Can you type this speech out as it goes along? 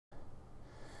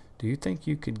Do you think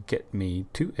you could get me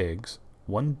 2 eggs,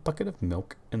 1 bucket of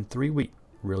milk, and 3 wheat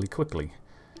really quickly?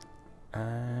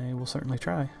 I will certainly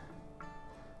try.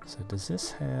 So does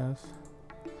this have...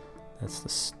 That's the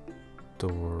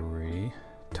story.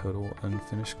 Total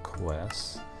unfinished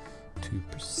quests.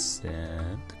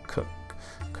 2%.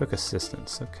 Cook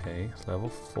assistance. Okay. Level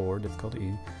 4. Difficulty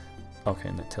E. Okay,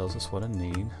 and that tells us what I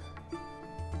need.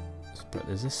 But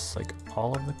is this like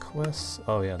all of the quests?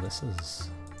 Oh yeah, this is...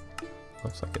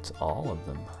 Looks like it's all of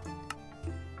them.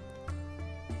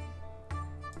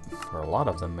 Or a lot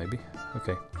of them, maybe.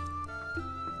 Okay.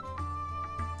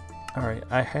 Alright,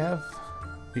 I have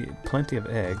plenty of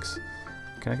eggs.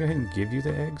 Can I go ahead and give you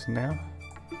the eggs now?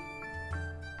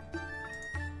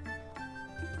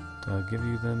 Do I give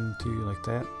you them to you like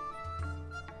that?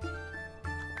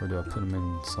 Or do I put them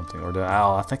in something? Or do I...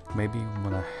 Oh, I think maybe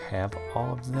when I have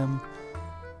all of them,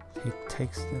 he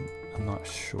takes them. I'm not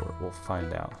sure. We'll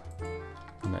find out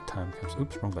when that time comes.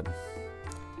 Oops, wrong button.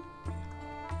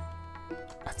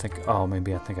 I think... Oh,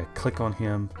 maybe I think I click on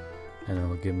him and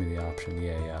it'll give me the option.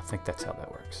 Yeah, I think that's how that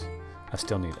works. I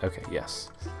still need... Okay, yes.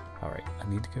 Alright, I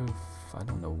need to go... I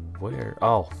don't know where...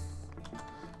 Oh!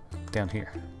 Down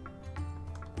here.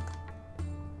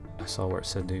 I saw where it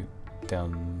said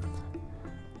down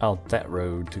out that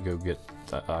road to go get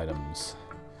the items.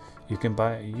 You can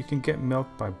get milk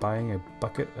by buying a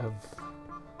bucket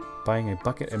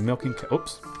and milking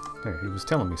oops, there, he was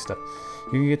telling me stuff.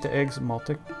 You can get the eggs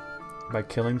malted by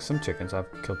killing some chickens.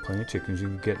 I've killed plenty of chickens. You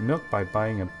can get milk by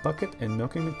buying a bucket and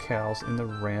milking the cows in the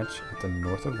ranch at the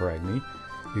north of Ragni.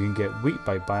 You can get wheat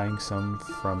by buying some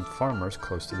from farmers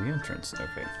close to the entrance.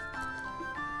 Okay.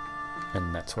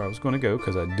 And that's where I was going to go,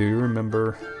 because I do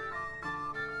remember...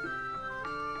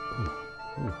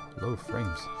 Ooh, low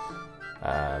frames.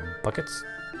 Buckets,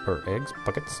 or eggs,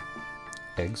 buckets,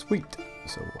 eggs, wheat.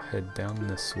 So we'll head down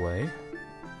this way.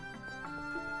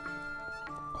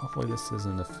 Hopefully this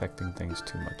isn't affecting things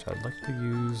too much. I'd like to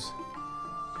use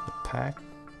the pack,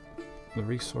 the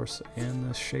resource, and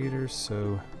the shaders,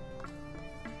 so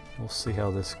we'll see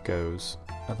how this goes.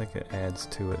 I think it adds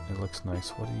to it. It looks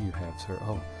nice. What do you have, sir?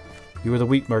 Oh, you are the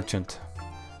wheat merchant.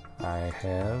 I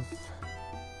have...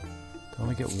 Do I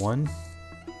only get 1?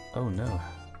 Oh no.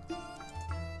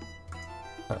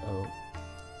 Uh-oh.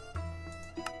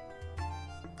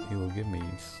 He will give me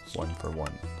 1 for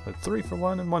 1. But 3 for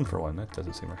 1 and 1 for 1. That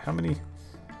doesn't seem right. How many?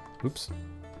 Oops.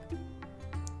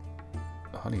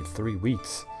 Oh, I need 3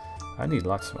 wheats. I need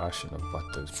lots of... I should have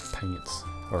bought those pants.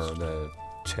 Or the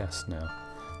chest now.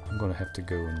 I'm going to have to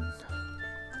go and...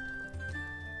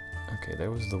 Okay,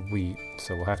 there was the wheat.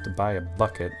 So we'll have to buy a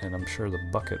bucket. And I'm sure the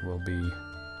bucket will be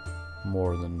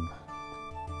more than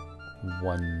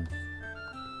 1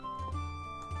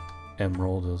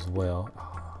 emerald as well.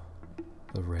 Oh,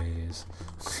 the rays.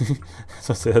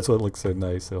 So that's what looks so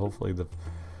nice. So hopefully the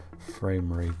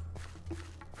frame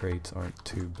rates aren't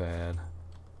too bad.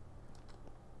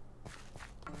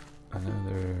 I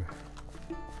know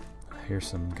here's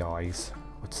some guys.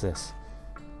 What's this?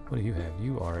 What do you have?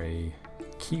 You are a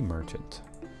key merchant.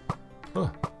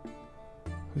 Oh,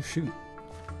 who shoot?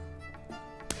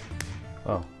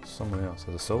 Oh, someone else.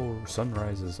 The sun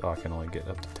rises. Oh, I can only get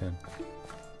up to 10.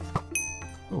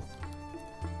 Oh.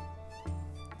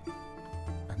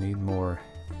 I need more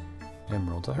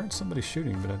emeralds. I heard somebody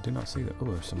shooting, but I do not see that. Oh,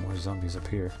 there's some more zombies up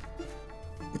here.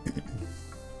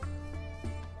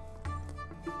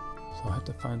 So I have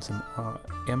to find some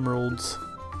emeralds.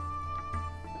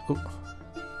 Oh.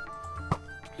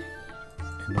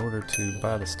 In order to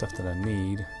buy the stuff that I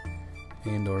need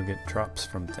and or get drops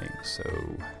from things. So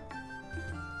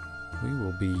we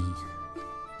will be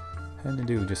having to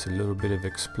do just a little bit of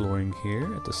exploring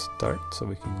here at the start so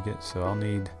we can get, so I'll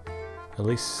need at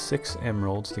least 6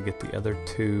 emeralds to get the other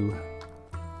 2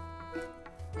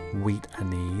 wheat I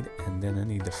need, and then I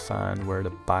need to find where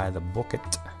to buy the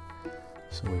bucket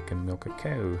so we can milk a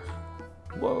cow.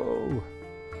 Whoa!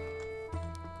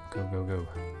 Go, go, go.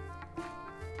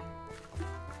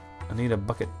 I need a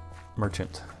bucket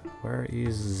merchant. Where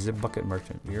is the bucket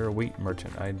merchant? You're a wheat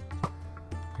merchant.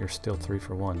 You're still 3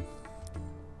 for 1.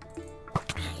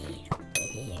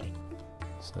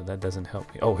 So that doesn't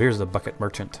help me. Oh, here's the bucket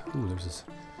merchant. Ooh, there's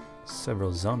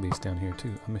several zombies down here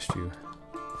too. I missed you.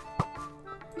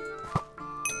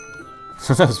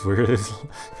 That was weird.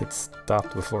 It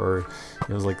stopped before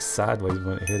it was like sideways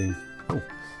when it hit him. Oh.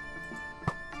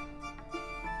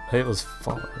 It was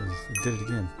fall. It did it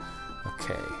again.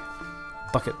 Okay.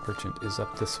 Bucket merchant is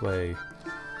up this way.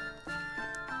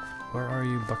 Where are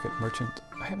you, bucket merchant?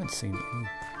 I haven't seen any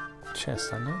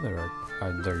chests. I know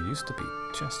there used to be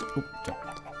chests. Oh,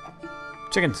 jumped.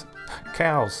 Chickens!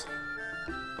 Cows!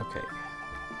 Okay.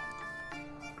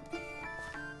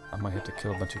 I might have to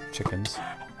kill a bunch of chickens.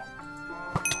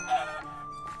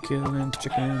 Killing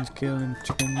chickens, killing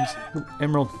chickens. Ooh,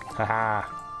 emerald. Haha.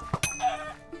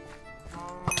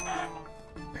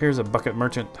 Here's a bucket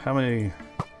merchant. How many?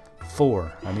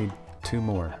 4. I need 2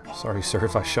 more. Sorry, sir,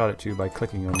 if I shot at you by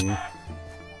clicking on you.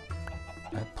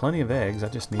 I have plenty of eggs. I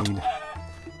just need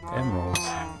emeralds.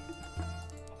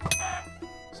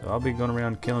 So I'll be going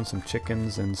around killing some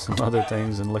chickens and some other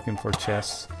things and looking for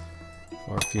chests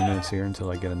for a few minutes here until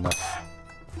I get enough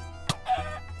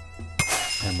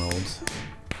emeralds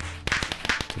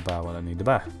to buy what I need to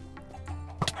buy.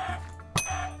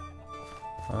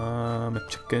 I'm a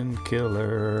chicken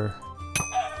killer.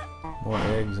 More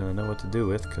eggs than I know what to do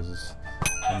with because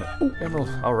I'm a... Ooh, emerald!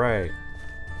 Alright.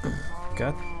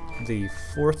 Got the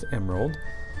 4th emerald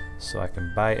so I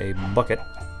can buy a bucket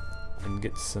and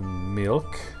get some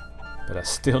milk. But I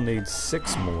still need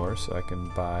 6 more so I can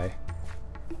buy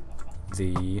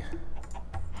the...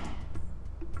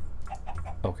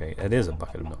 Okay, it is a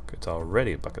bucket of milk. It's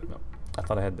already a bucket of milk. I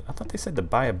thought they said to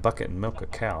buy a bucket and milk a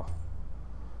cow.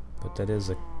 But that is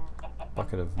a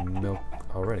bucket of milk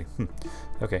already.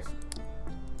 Okay.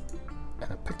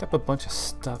 And I picked up a bunch of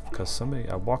stuff because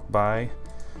I walked by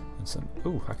and some...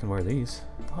 Ooh, I can wear these.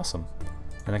 Awesome.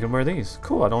 And I can wear these.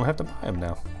 Cool, I don't have to buy them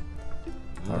now.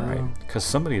 Alright, because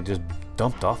somebody had just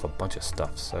dumped off a bunch of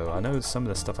stuff. So I know some of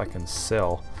the stuff I can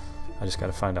sell. I just got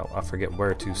to find out. I forget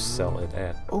where to sell it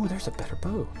at. Oh, there's a better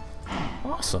bow.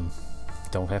 Awesome.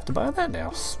 Don't have to buy that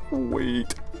now.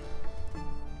 Sweet.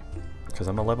 Because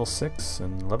I'm a level 6,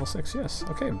 and level 6, yes.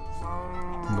 Okay.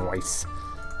 Nice.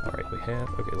 Alright, we have...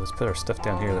 Okay, let's put our stuff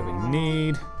down here that we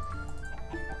need.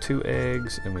 2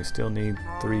 eggs, and we still need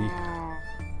 3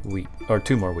 wheat. Or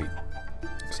 2 more wheat.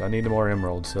 So I need more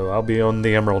emeralds, so I'll be on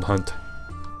the emerald hunt.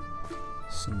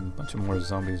 Some bunch of more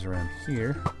zombies around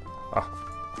here. Ah.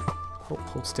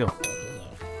 Hold still.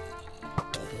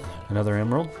 Another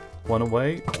emerald. 1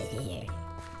 away.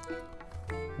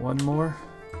 1 more.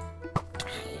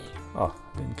 Oh,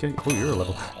 didn't kill you. Oh, you're a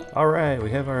level. Alright,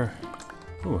 we have our...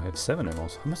 Oh, I have 7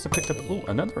 emeralds. I must have picked up... Oh,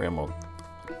 another emerald.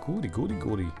 Goody, goody,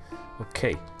 goody.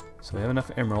 Okay, so we have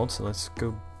enough emeralds, so let's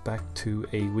go back to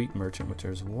a wheat merchant, which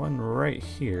there's one right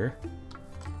here.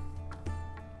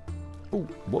 Oh,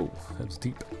 whoa, that was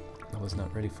deep. I was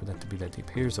not ready for that to be that deep.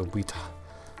 Here's a wheat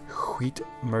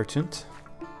merchant.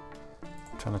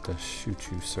 Try not to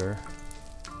shoot you, sir.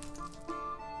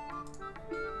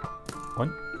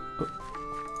 1.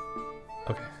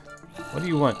 Okay. What do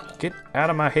you want? Get out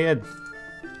of my head!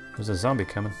 There's a zombie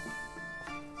coming.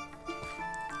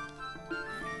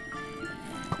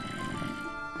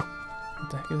 What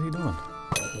the heck is he doing?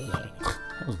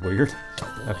 That was weird.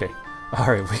 Okay.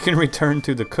 Alright, we can return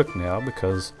to the cook now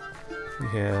because we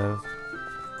have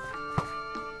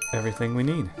everything we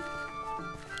need.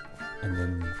 And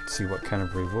then see what kind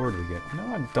of reward we get. No,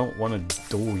 I don't want to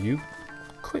duel you.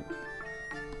 Quit.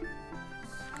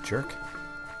 Jerk.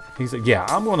 He's like, yeah,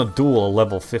 I'm gonna duel a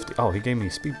level 50. Oh, he gave me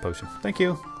a speed potion. Thank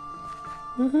you.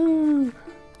 Woohoo!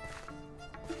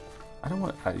 I don't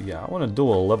want. Yeah, I want to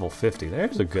duel a level 50.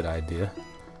 There's a good idea.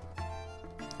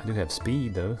 I do have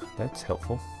speed though. That's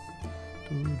helpful.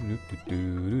 I'm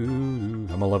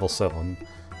a level 7.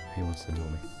 He wants to duel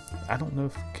me. I don't know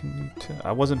if can you tell.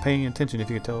 I wasn't paying attention. If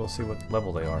you could tell, see what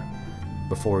level they are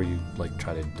before you like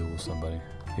try to duel somebody.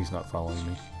 He's not following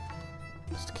me.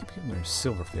 Just keep getting their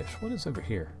silverfish. What is over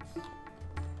here?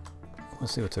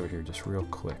 Let's see what's over here just real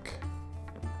quick.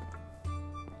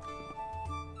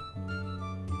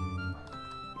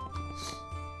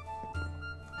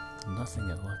 Nothing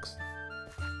it looks.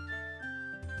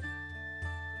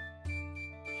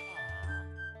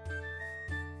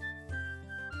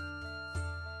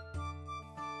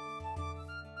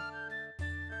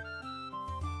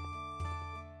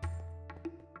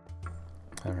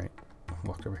 Alright,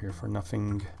 walked over here for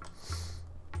nothing.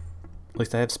 At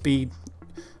least I have speed.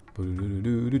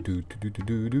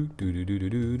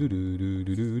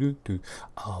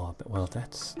 Oh, well,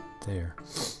 that's there.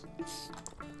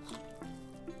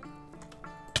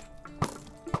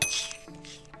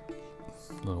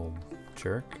 Little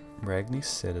jerk. Ragni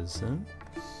citizen.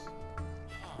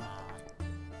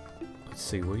 Let's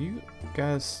see, will you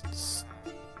guys...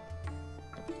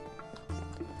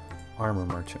 Armor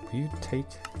merchant, will you take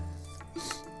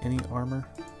any armor?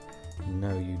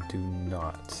 No, you do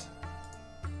not.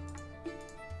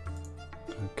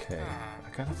 Okay, I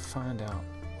gotta find out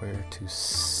where to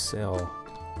sell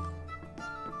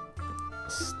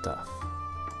stuff.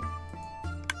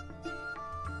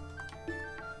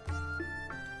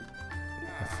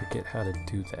 I forget how to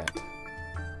do that.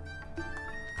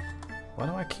 Why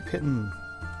do I keep hitting...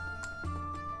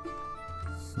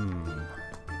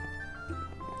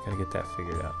 Gotta get that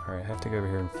figured out. Alright, I have to go over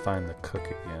here and find the cook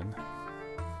again.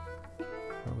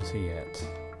 Where was he at?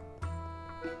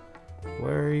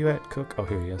 Where are you at, cook? Oh,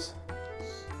 here he is.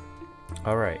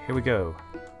 Alright, here we go.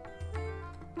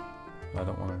 I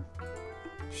don't want to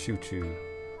shoot you.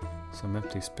 Some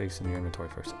empty space in your inventory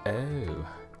first. Oh.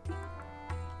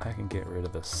 I can get rid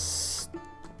of a stick.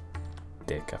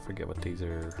 I forget what these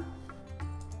are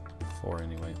for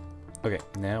anyway. Okay,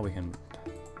 now we can...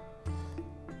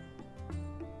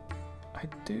 I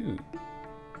do.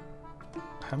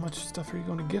 How much stuff are you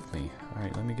going to give me?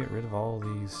 Alright, let me get rid of all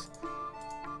these.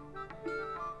 I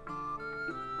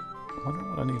wonder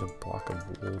what I need a block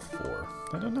of wool for.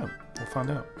 I don't know. We'll find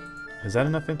out. Is that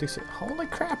enough empty space? Holy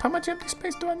crap, how much empty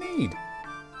space do I need?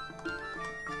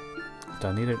 Do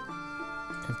I need it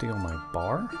empty on my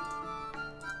bar?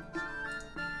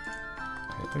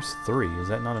 Okay, there's 3. Is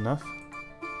that not enough?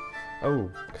 Oh,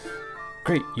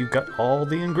 great. You got all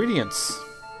the ingredients.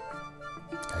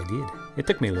 I did. It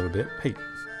took me a little bit. Hey,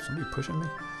 somebody pushing me?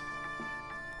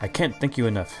 I can't thank you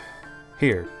enough.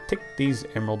 Here, take these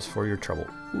emeralds for your trouble.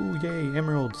 Ooh, yay,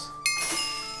 emeralds.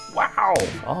 Wow!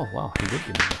 Oh, wow, he did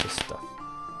give me this stuff.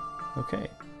 Okay,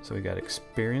 so we got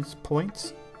experience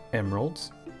points,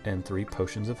 emeralds, and 3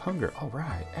 potions of hunger.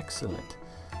 Alright, excellent.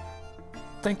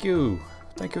 Thank you!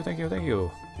 Thank you, thank you, thank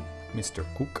you, Mr.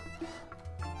 Cook.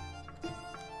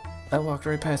 I walked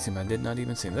right past him. I did not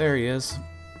even see him. There he is.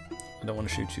 I don't want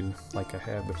to shoot you like I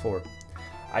have before.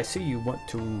 I see you want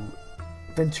to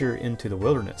venture into the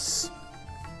wilderness.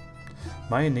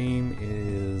 My name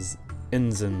is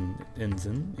Ensign.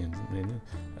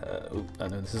 I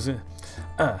know this is it.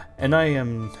 And I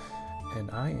am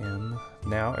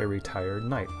now a retired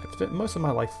knight. I've spent most of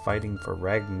my life fighting for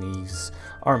Ragni's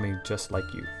army, just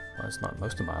like you. Well, it's not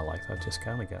most of my life. I just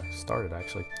kind of got started,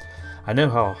 actually. I know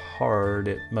how hard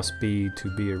it must be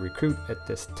to be a recruit at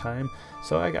this time,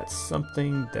 so I got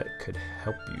something that could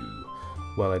help you.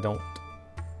 Well, I don't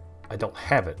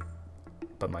have it,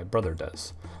 but my brother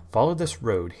does. Follow this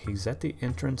road. He's at the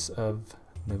entrance of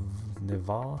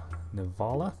Nivala,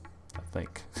 I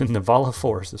think. Nivala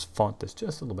Forest. This font is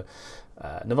just a little bit.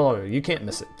 Nivala, you can't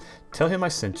miss it. Tell him I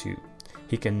sent you.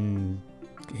 He can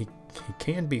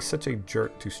be such a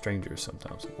jerk to strangers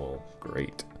sometimes. Well,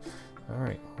 great. All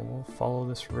right, we'll follow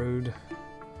this road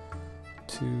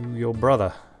to your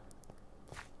brother.